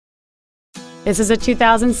This is a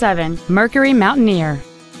 2007 Mercury Mountaineer.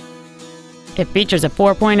 It features a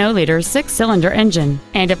 4.0-liter 6-cylinder engine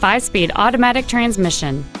and a 5-speed automatic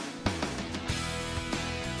transmission.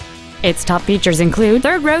 Its top features include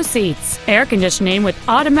third-row seats, air conditioning with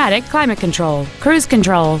automatic climate control, cruise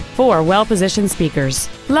control, 4 well-positioned speakers,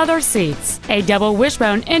 leather seats, a double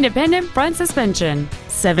wishbone independent front suspension,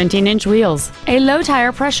 17-inch wheels, a low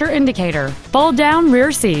tire pressure indicator, fold-down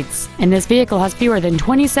rear seats, and this vehicle has fewer than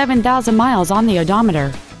 27,000 miles on the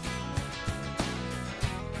odometer.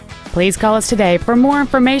 Please call us today for more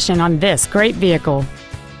information on this great vehicle.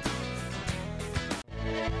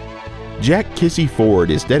 Jack Kissee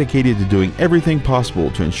Ford is dedicated to doing everything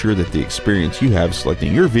possible to ensure that the experience you have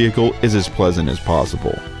selecting your vehicle is as pleasant as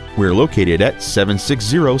possible. We're located at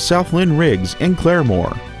 760 South Lynn Riggs in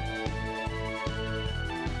Claremore.